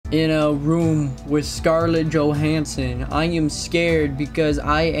in a room with Scarlett Johansson. I am scared because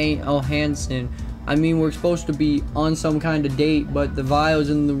I ain't Johansson. I mean, we're supposed to be on some kind of date, but the vials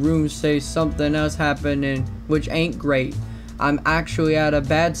in the room say something else happening, which ain't great. I'm actually at a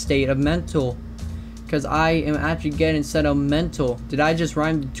bad state of mental, because I am actually getting sentimental. Did I just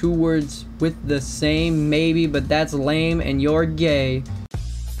rhyme the two words with the same? Maybe, but that's lame and you're gay.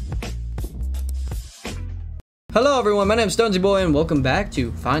 Hello everyone, my name is Stonesy Boy and welcome back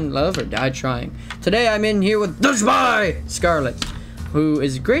to Find Love or Die Trying. Today I'm in here with the spy, Scarlett, who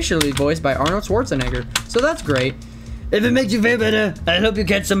is graciously voiced by Arnold Schwarzenegger. So that's great. If it makes you feel better, I hope you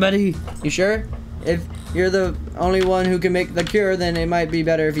catch somebody. You sure? If you're the only one who can make the cure, then it might be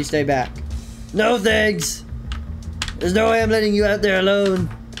better if you stay back. No thanks. There's no way I'm letting you out there alone.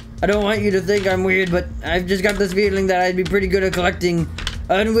 I don't want you to think I'm weird, but I've just got this feeling that I'd be pretty good at collecting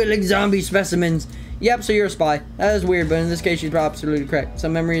unwilling zombie specimens. Yep, so you're a spy. That is weird, but in this case, you're absolutely correct.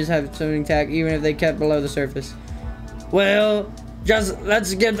 Some memories have some intact, even if they kept below the surface. Well, just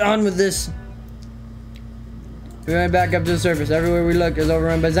let's get on with this. We went back up to the surface. Everywhere we looked is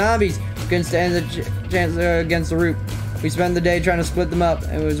overrun by zombies. Couldn't stand the chance against the root. We spent the day trying to split them up,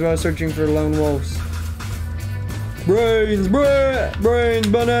 and as well searching for lone wolves. Brains, brains,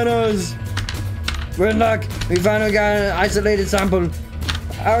 bananas. We're in luck. We finally got an isolated sample.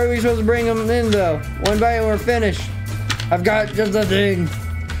 How are we supposed to bring them in, though? One bite and we're finished. I've got just a thing.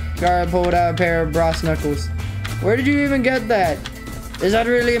 Scarlett pulled out a pair of brass knuckles. Where did you even get that? Is that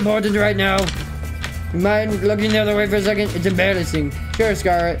really important right now? You mind looking the other way for a second? It's embarrassing. Sure,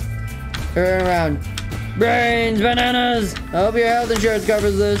 Scarlett. Turn around. Brains, bananas. I hope your health insurance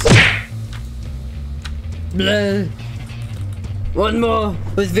covers this. Blah. One more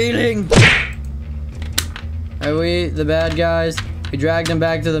with feeling. Are we the bad guys? We dragged him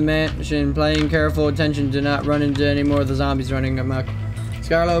back to the mansion, paying careful attention to not run into any more of the zombies running amok.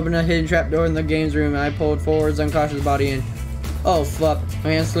 Scarlett opened a hidden trapdoor in the games room, and I pulled Forward's unconscious body in. Oh, fuck.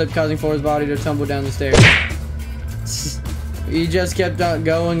 My hand slipped, causing Forward's body to tumble down the stairs. He just kept on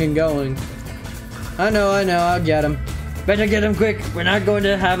going and going. I know, I'll get him. Better get him quick. We're not going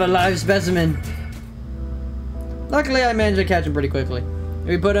to have a live specimen. Luckily, I managed to catch him pretty quickly.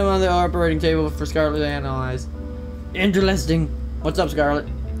 We put him on the operating table for Scarlett to analyze. Interesting. What's up, Scarlett?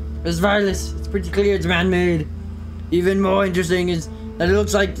 This virus, it's pretty clear it's man-made. Even more interesting is that it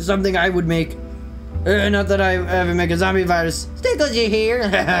looks like something I would make. Not that I ever make a zombie virus. Stay close, you hear?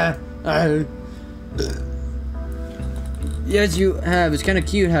 Yes, you have. It's kind of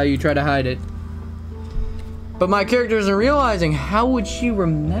cute how you try to hide it. But my character isn't realizing. How would she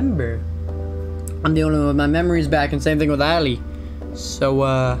remember? I'm the only one with my memories back, and same thing with Allie.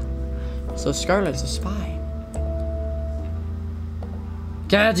 So Scarlett's a spy.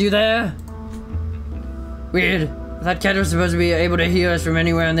 Cat, you there? Weird. I thought Cat was supposed to be able to hear us from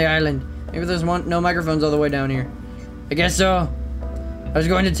anywhere on the island. Maybe there's no microphones all the way down here. I guess so. I was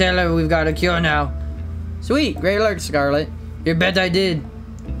going to tell her we've got a cure now. Sweet. Great alert, Scarlett. You bet I did.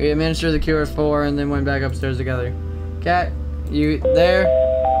 We administered the cure for and then went back upstairs together. Cat, you there?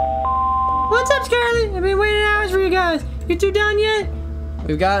 What's up, Scarlett? I've been waiting hours for you guys. You two done yet?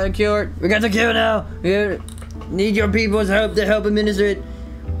 We've got the cure. We got the cure now. We need your people's help to help administer it.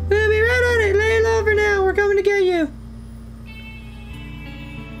 We'll be right on it. Lay low for now. We're coming to get you.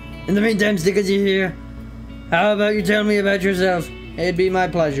 In the meantime, stick as you're here. How about you tell me about yourself? It'd be my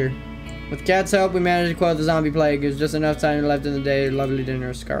pleasure. With Cat's help, we managed to quell the zombie plague. It was just enough time left in the day. Lovely dinner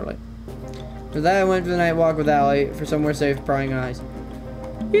with Scarlett. For that, I went for the night walk with Allie for somewhere safe, prying eyes.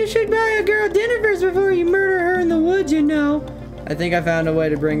 You should buy a girl dinner first before you murder her in the woods, you know. I think I found a way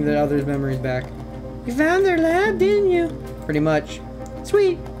to bring the others' memories back. You found their lab, didn't you? Pretty much.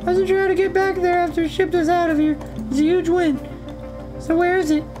 Sweet. I wasn't sure how to get back there after it shipped us out of here. It's a huge win. So where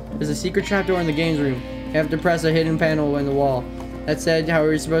is it? There's a secret trapdoor in the games room. You have to press a hidden panel in the wall. That said, how are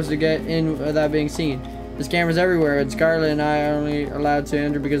we supposed to get in without being seen? There's cameras everywhere, and Scarlett and I are only allowed to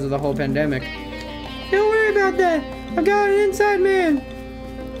enter because of the whole pandemic. Don't worry about that. I've got an inside man.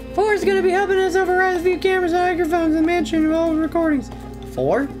 Four's gonna be helping us override a few cameras and microphones in the mansion and all the recordings.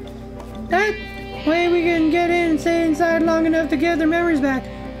 Four? That way we can get in and stay inside long enough to get their memories back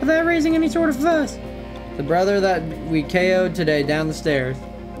without raising any sort of fuss. The brother that we KO'd today down the stairs.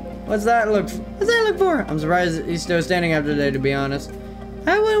 What's that look for? I'm surprised he's still standing after today, to be honest.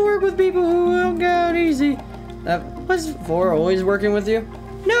 I wouldn't work with people who won't go out easy. Was Four always working with you?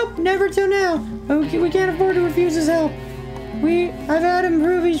 Nope, never till now. We can't afford to refuse his help. I've had him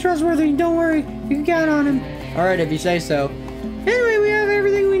prove he's trustworthy. Don't worry, you can count on him. Alright, if you say so. Anyway, we have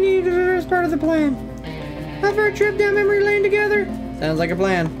everything we need for the first part of the plan. Up for a trip down memory lane together? Sounds like a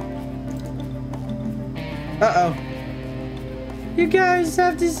plan. Uh-oh. You guys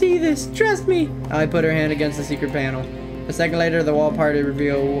have to see this. Trust me. I put her hand against the secret panel. A second later, the wall parted to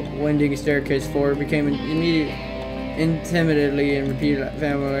reveal a winding staircase floor. It became immediately intimidatingly and repeated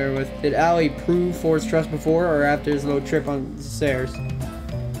familiar with. Did Allie prove Ford's trust before or after his little trip on the stairs?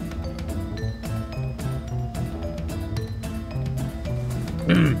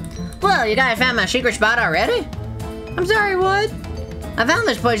 Well, you guys found my secret spot already? I'm sorry, what? I found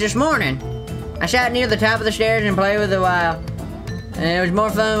this place this morning. I sat near the top of the stairs and played with it a while. And it was more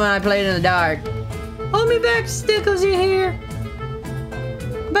fun when I played in the dark. Hold me back, Stickles, you hear?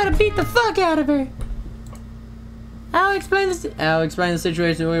 Better beat the fuck out of her. I'll explain the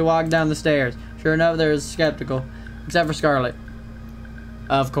situation when we walked down the stairs. Sure enough, they were skeptical. Except for Scarlet.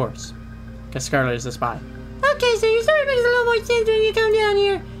 Of course. Because Scarlet is the spy. Okay, so your story makes a little more sense when you come down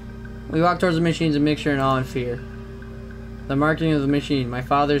here. We walked towards the machines, a mixture of awe and fear. The marketing of the machine. My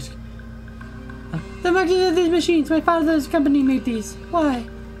father's... The marketing of these machines. My father's company made these. Why?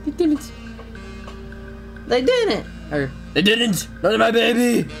 They didn't. They didn't. They didn't. Not my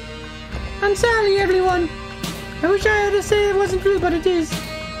baby. I'm sorry, everyone. I wish I had to say it wasn't true, but it is.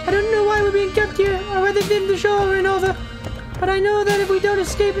 I don't know why we're being kept here, or why they did the show over and over. But I know that if we don't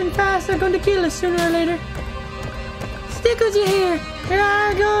escape and fast, they're going to kill us sooner or later. Stickles, you here. We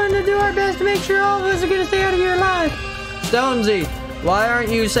are going to do our best to make sure all of us are going to stay out of here alive. Stonesy, why aren't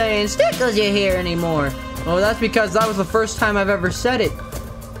you saying Stickles, you here anymore? Well, that's because that was the first time I've ever said it.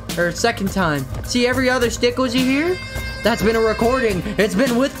 Or second time. See, every other Stickles you hear? That's been a recording. It's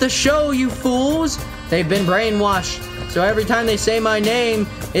been with the show, you fools. They've been brainwashed. So every time they say my name,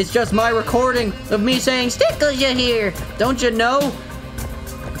 it's just my recording of me saying, Stickles, you here. Don't you know?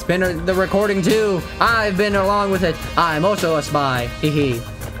 It's been the recording too. I've been along with it. I'm also a spy. Hee.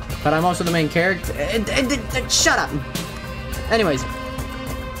 But I'm also the main character. Shut up. Anyways.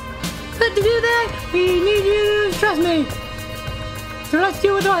 But to do that, we need you to trust me. So let's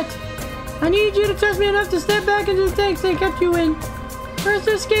deal with what? I need you to trust me enough to step back into the tanks they kept you in. For us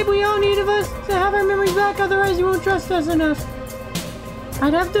to escape, we all need of us to have our memories back, otherwise you won't trust us enough.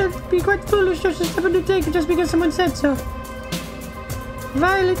 I'd have to be quite foolish just to step into the tank just because someone said so.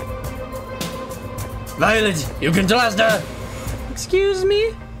 Violet. Violet, you can trust her. Excuse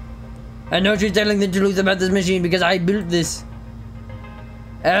me? I know she's telling the truth about this machine because I built this.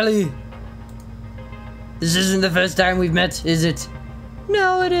 Allie. This isn't the first time we've met, is it?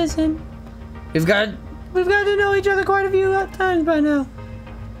 No, it isn't. We've got to know each other quite a few times by now.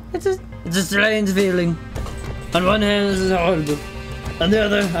 It's a strange feeling. On one hand, this is horrible. On the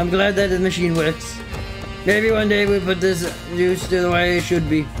other, I'm glad that the machine works. Maybe one day we put this used to the way it should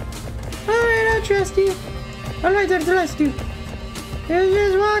be. Alright, I'll trust you. Alright, I'll trust you. You'll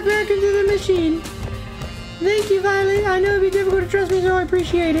just walk back into the machine. Thank you, Violet. I know it'd be difficult to trust me, so I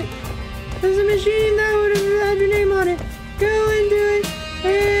appreciate it. There's a machine that would have had your name on it. Go and do it.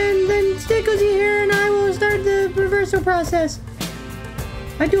 And then Stickles you here and I will start the reversal process.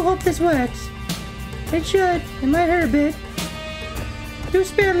 I do hope this works. It should. It might hurt a bit. Do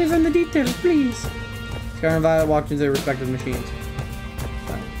spare me from the details, please. Scar and Violet walked into their respective machines.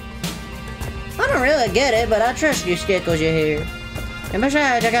 I don't really get it, but I trust you, Stickles, you here. And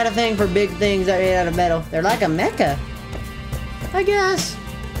besides, I got a thing for big things that are made out of metal. They're like a mecha. I guess.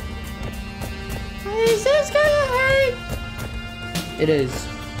 Is this gonna hurt? It is.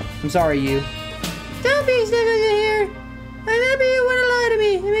 I'm sorry, you. Don't be Stickles, you here. I'm happy you wouldn't lie to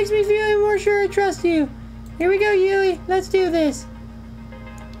me. It makes me feel more sure I trust you. Here we go, Yui. Let's do this.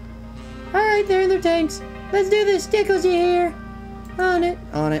 Alright, they're in their tanks. Let's do this, Stickles, you here. On it.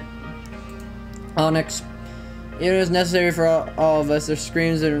 On it. Onyx. It was necessary for all of us. Their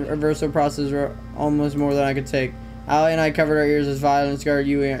screams and reversal process were almost more than I could take. Allie and I covered our ears as Violet and scarred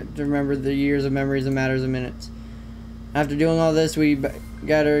Yui to remember the years of memories and matters of minutes. After doing all this, we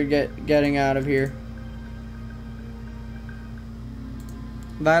getting out of here.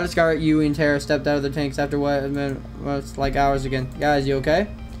 Violet, Scarlet, Yui, and Tara stepped out of the tanks after what had been like hours again. Guys, you okay?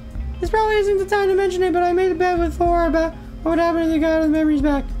 This probably isn't the time to mention it, but I made a bet with Thor about what would happen if they got the memories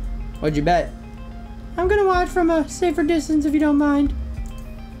back. What'd you bet? I'm gonna watch from a safer distance if you don't mind.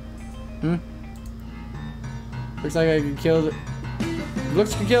 Looks like I could kill the...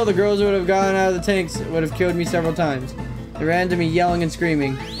 Looks to kill the girls who would have gotten out of the tanks would have killed me several times. They ran to me yelling and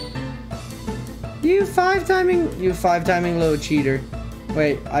screaming. You five-timing little cheater.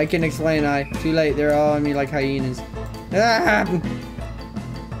 Wait, I can explain. Too late, they're all on me like hyenas. Ah!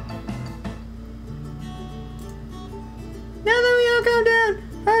 Now that we all calm down,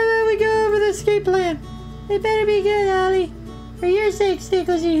 how about we go over the escape plan? It better be good, Allie. For your sake,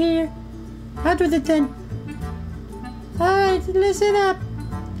 Stickles, you here. Out with it then. Alright, listen up.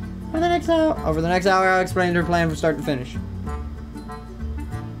 Over the next hour, I'll explain her plan from start to finish.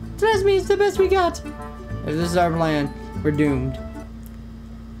 Trust me, it's the best we got. If this is our plan, we're doomed.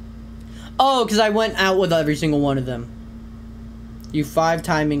 Oh, because I went out with every single one of them. You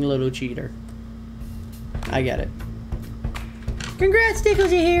 5-timing little cheater. I get it. Congrats,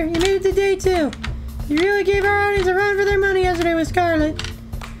 Tickles, you're here. You made it to day 2. You really gave our audience a run for their money yesterday with Scarlet.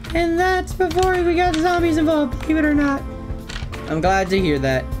 And that's before we got the zombies involved, believe it or not. I'm glad to hear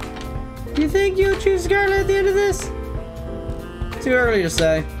that. Do you think you'll choose Scarlet at the end of this? Too early to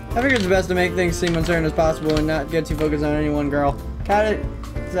say. I figure it's best to make things seem uncertain as possible and not get too focused on any one girl. Kat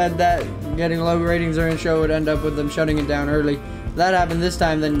said that getting low ratings during the show would end up with them shutting it down early. If that happened this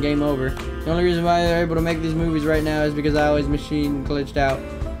time, then game over. The only reason why they're able to make these movies right now is because I always machine glitched out.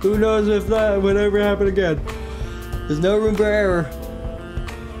 Who knows if that would ever happen again? There's no room for error.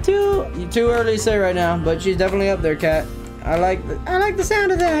 Too early to say right now, but she's definitely up there, Kat. I like the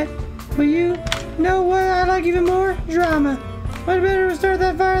sound of that. But you know what I like even more? Drama. What better to start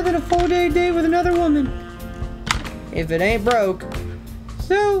that fire than a full-day date with another woman? If it ain't broke.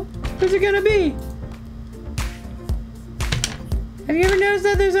 So, who's it gonna be? Have you ever noticed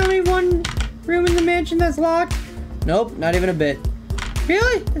that there's only one room in the mansion that's locked? Nope, not even a bit.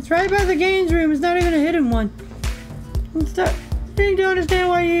 Really? It's right by the games room. It's not even a hidden one. I'm starting to understand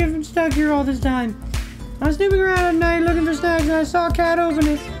why you even stuck here all this time. I was snooping around at night looking for snacks and I saw Kat open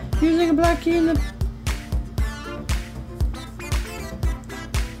it using a black key in the...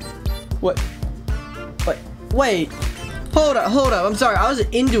 What? Wait. Hold up. I'm sorry. I was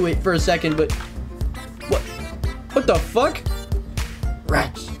into it for a second, but... What the fuck?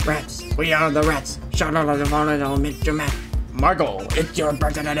 Rats. We are the rats. Shout out to the phone and I'll meet you, man. Michael, it's your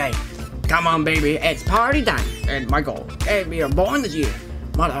birthday today. Come on, baby. It's party time. And Michael, baby, you're born this year.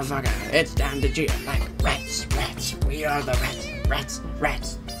 Motherfucker, it's time to cheer. Like rats. We are the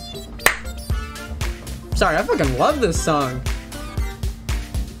rats. Sorry, I fucking love this song.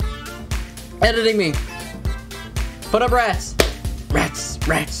 Editing me. Put up rats.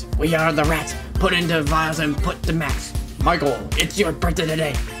 Rats. We are the rats. Put into vials and put to max. Michael, it's your birthday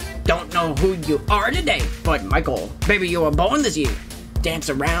today. Don't know who you are today, but Michael, baby, you were born this year. Dance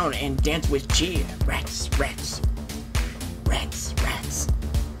around and dance with cheer. Rats.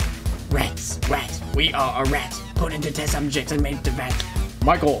 We are a rat. Put into test subjects and made to vat.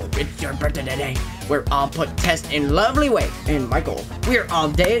 Michael, it's your birthday today. We're all put test in lovely way. And Michael, we're all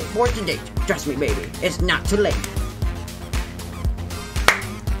dated for today. Trust me, baby, it's not too late.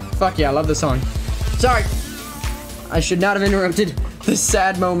 Fuck yeah, I love this song. Sorry. I should not have interrupted this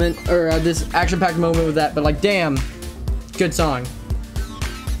sad moment, or this action-packed moment with that, but like, damn. Good song.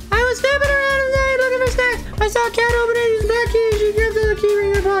 I was stepping around at night looking for snacks. I saw a cat open it, use black key, she grabbed the key ring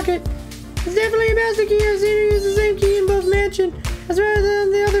in her pocket. It's definitely a master key. I've seen her use the same key in both mansion as well as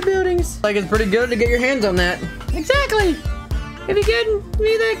in the other buildings. Like, it's pretty good to get your hands on that. Exactly. If you get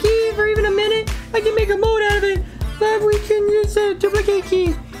me that key for even a minute, I can make a mode out of it. But we can use a duplicate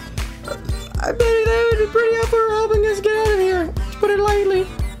key. I bet that would be pretty helpful for helping us get out of here, to put it lightly.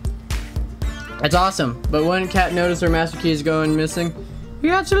 That's awesome, but wouldn't Kat notice her master key is going missing?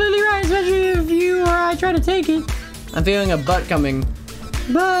 You're absolutely right, especially if you or I try to take it. I'm feeling a butt coming.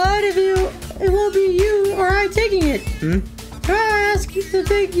 But it won't be you or I taking it. If I ask you to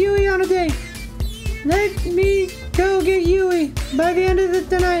take Yui on a date, let me go get Yui. By the end of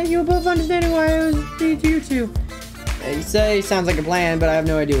the night, you'll both understand why it was due to you two. You say sounds like a plan, but I have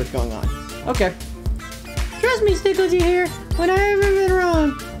no idea what's going on. Okay. Trust me, Stickles, you here. When I haven't been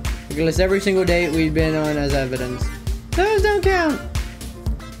wrong. We can list every single date we've been on as evidence. Those don't count.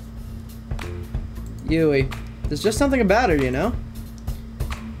 Yui. There's just something about her, you know?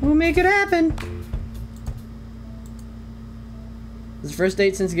 We'll make it happen. It's the first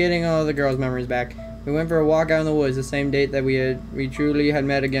date since getting all the girls' memories back. We went for a walk out in the woods, the same date that we truly had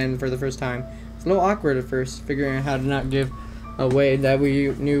met again for the first time. It's a little awkward at first, figuring out how to not give away that we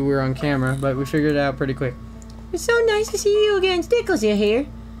knew we were on camera, but we figured it out pretty quick. It's so nice to see you again, Stickles, you're here.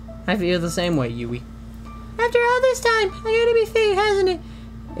 I feel the same way, Yui. After all this time, I gotta be fate, hasn't it?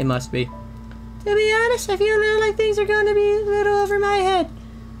 It must be. To be honest, I feel a little like things are going to be a little over my head.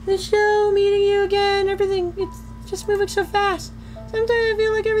 The show, meeting you again, everything, it's just moving so fast. Sometimes I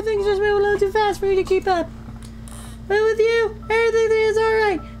feel like everything's just moving a little too fast for me to keep up. But with you, everything is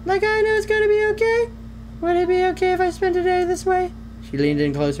alright. Like I know it's gonna be okay. Would it be okay if I spent a day this way? She leaned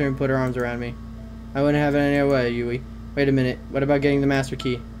in closer and put her arms around me. I wouldn't have it any other way, Yui. Wait a minute, what about getting the master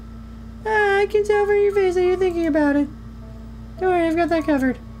key? I can tell from your face that you're thinking about it. Don't worry, I've got that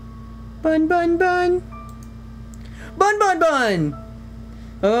covered. Bun, bun, bun. Bun, bun, bun!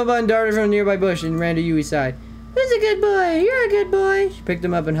 Bun Bun darted from a nearby bush and ran to Yui's side. Who's a good boy? You're a good boy. She picked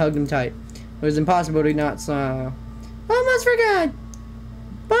him up and hugged him tight. It was impossible to not smile. Almost forgot.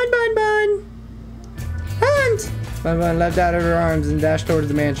 Bun, Bun, Bun! Hunt! Bun Bun leapt out of her arms and dashed towards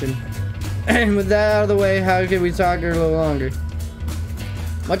the mansion. And with that out of the way, how could we talk her a little longer?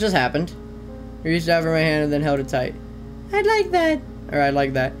 What just happened? He reached out for my hand and then held it tight. I'd like that. Or I'd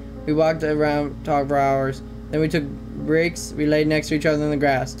like that. We walked around, talked for hours. Then we took breaks. We laid next to each other in the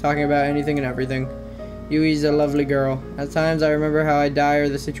grass, talking about anything and everything. Yui's a lovely girl. At times I remember how dire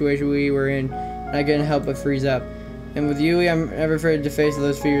the situation we were in, and I couldn't help but freeze up. And with Yui, I'm never afraid to face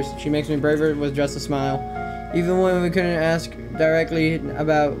those fears. She makes me braver with just a smile. Even when we couldn't ask directly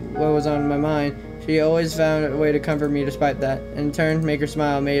about what was on my mind, she always found a way to comfort me despite that. And in turn, make her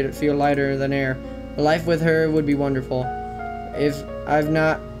smile made it feel lighter than air. A life with her would be wonderful. If I've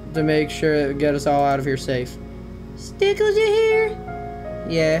not to make sure it would get us all out of here safe. Stickles, you here?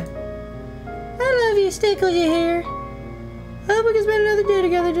 Yeah. I love you, Stickles, you here? Hope we can spend another day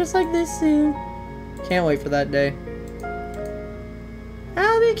together just like this soon. Can't wait for that day.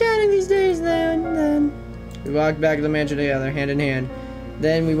 I'll be counting these days then. We walked back to the mansion together, hand in hand.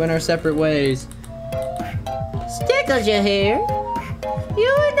 Then we went our separate ways. Stickles, you here?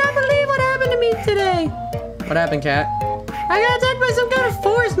 You would not believe what happened to me today. What happened, Cat? I got attacked by some kind of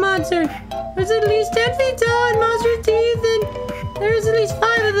forest monster. There's at least 10 feet tall and monstrous teeth, and there's at least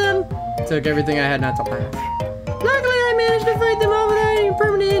 5 of them. It took everything I had not to laugh. Luckily, I managed to fight them all without any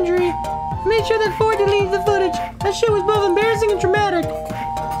permanent injury. I made sure that Ford deleted the footage. That shit was both embarrassing and traumatic.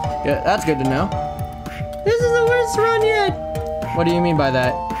 Yeah, that's good to know. This is the worst run yet. What do you mean by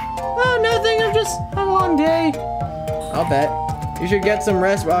that? Oh, nothing. I've just had a long day. I'll bet. You should get some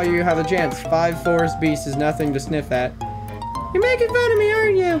rest while you have a chance. 5 forest beasts is nothing to sniff at. You're making fun of me,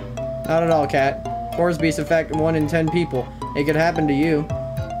 aren't you? Not at all, Cat. Forest beasts affect 1 in 10 people. It could happen to you.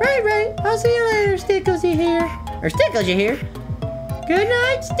 Right. I'll see you later, Stickles, you here? Or Stickles, you here? Good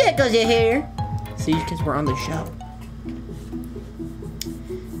night, Stickles, you here? See, because we're on the show.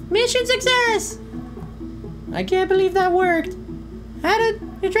 Mission success! I can't believe that worked. How did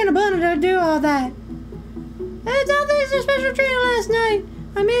you train a bunny to do all that? It's all thanks to special training last night.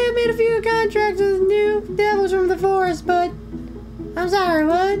 I may have made a few contracts with new devils from the forest, but I'm sorry,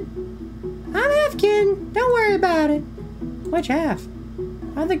 what? I'm half kidding. Don't worry about it. Which half?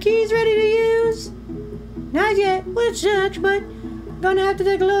 Are the keys ready to use? Not yet. We'll search, but gonna have to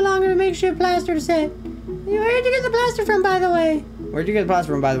take a little longer to make sure plaster to set. Where'd you get the plaster from, by the way? Where'd you get the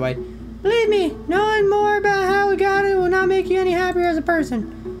plaster from, by the way? Believe me, knowing more about how we got it will not make you any happier as a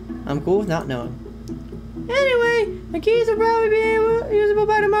person. I'm cool with not knowing. Anyway, the keys will probably be usable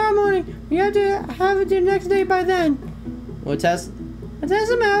by tomorrow morning. We have to have it the next day by then. We'll test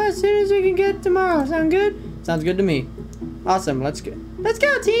them out as soon as we can get tomorrow. Sound good? Sounds good to me. Awesome. Let's go. Let's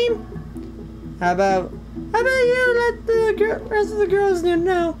go, team. How about you let the rest of the girls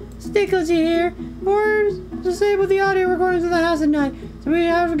know? Stickles, you here? Or disable the audio recordings of the house at night, so we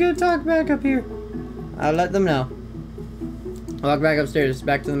have a good talk back up here. I'll let them know. I walk back upstairs,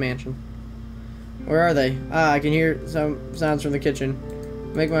 back to the mansion. Where are they? I can hear some sounds from the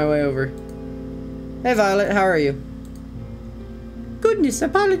kitchen. Make my way over. Hey, Violet, how are you? Goodness,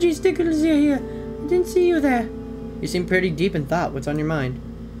 apologies, Stickles, you're here. I didn't see you there. You seem pretty deep in thought. What's on your mind?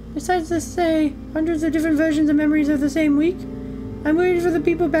 Besides the say, hundreds of different versions of memories of the same week, I'm worried for the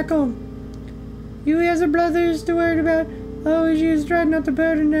people back home. Yui has her brothers to worry about. Oh, she has tried not to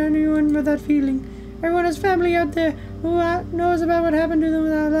burden anyone with that feeling. Everyone has family out there who knows about what happened to them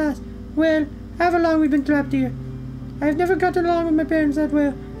without last. Well, however long we've been trapped here. I've never gotten along with my parents that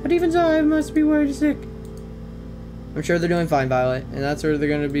well, but even so, I must be worried sick. I'm sure they're doing fine, Violet, and that's where they're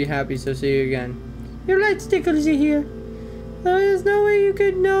going to be happy, so see you again. You're right, Stickles, you here. There's no way you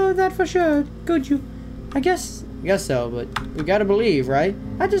could know that for sure, could you? I guess so, but we gotta believe, right?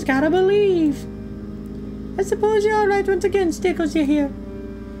 I just gotta believe. I suppose you're alright once again, Stickles, you're here.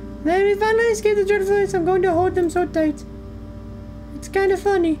 Then we finally escaped the dreadful place. I'm going to hold them so tight. It's kind of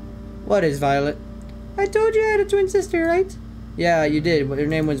funny. What is, Violet? I told you I had a twin sister, right? Yeah, you did, but her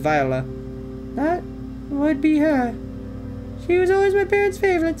name was Viola. That would be her. She was always my parents'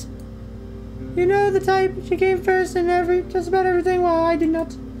 favorite. You know the type. She came first in just about everything, while I did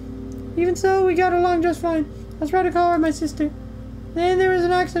not. Even so, we got along just fine. I was proud to call her my sister. Then there was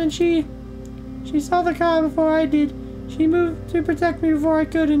an accident. She saw the car before I did. She moved to protect me before I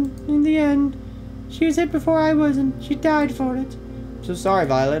could, and in the end, she was hit before I was, and she died for it. So sorry,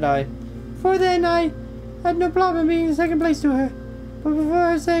 Violet. Before then, I had no problem being in second place to her. But for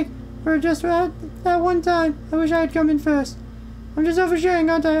her sake, for just that one time, I wish I had come in first. I'm just oversharing,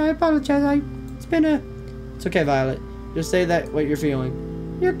 aren't I? I apologize. It's okay, Violet. Just say what you're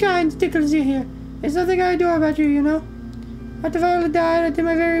feeling. You're kind, Stickles, you here. It's something I adore about you, you know? After Violet died, I did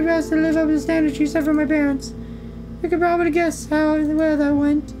my very best to live up to the standards she set for my parents. You could probably guess how well that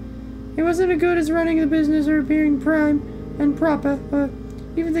went. It wasn't as good as running the business or appearing prime and proper, or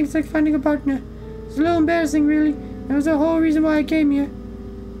even things like finding a partner. It's a little embarrassing, really. That was the whole reason why I came here.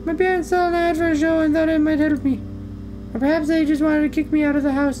 My parents saw an ad for a show and thought it might help me. Or perhaps they just wanted to kick me out of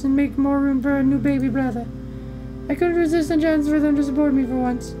the house and make more room for a new baby brother. I couldn't resist the chance for them to support me for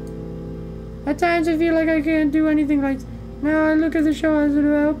once. At times I feel like I can't do anything right. Now I look at the show as a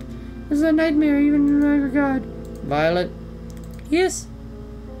help. It's a nightmare even in my regard. Violet? Yes?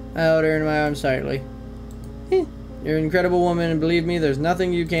 I held her in my arms tightly. You're an incredible woman, and believe me, there's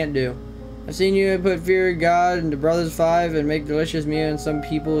nothing you can't do. I've seen you put fear of God into Brothers 5 and make delicious meal and some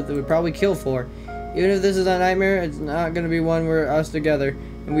people that would probably kill for. Even if this is a nightmare, it's not going to be one where us together,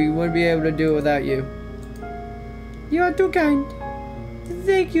 and we wouldn't be able to do it without you. You are too kind.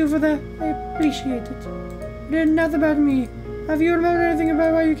 Thank you for that. I appreciate it. You did nothing about me. Have you remembered anything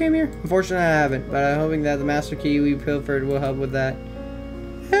about why you came here? Unfortunately, I haven't, but I'm hoping that the master key we pilfered will help with that.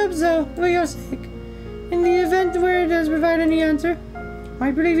 I hope so, for your sake. In the event where it does provide any answer,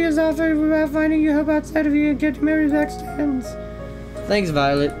 my previous offer about finding you help outside of you and get married back stands. Thanks,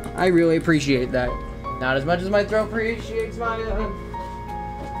 Violet. I really appreciate that. Not as much as my throat appreciates my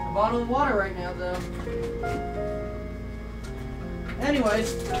bottle of water right now, though.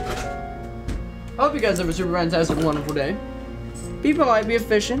 Anyways, hope you guys have a super fantastic, wonderful day. Be polite, be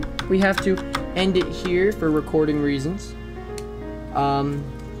efficient. We have to end it here for recording reasons.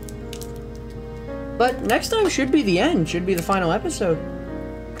 But next time should be the end, should be the final episode.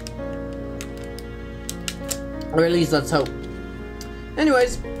 Or at least let's hope.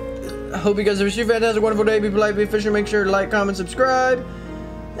 Anyways, I hope you guys have a super fantastic, wonderful day. Be polite, be efficient. Make sure to like, comment, subscribe.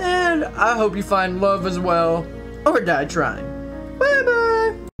 And I hope you find love as well, or die trying.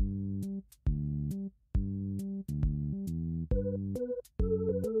 Bye-bye.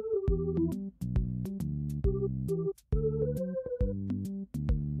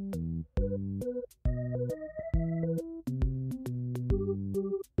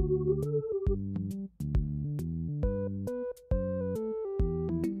 Thank you.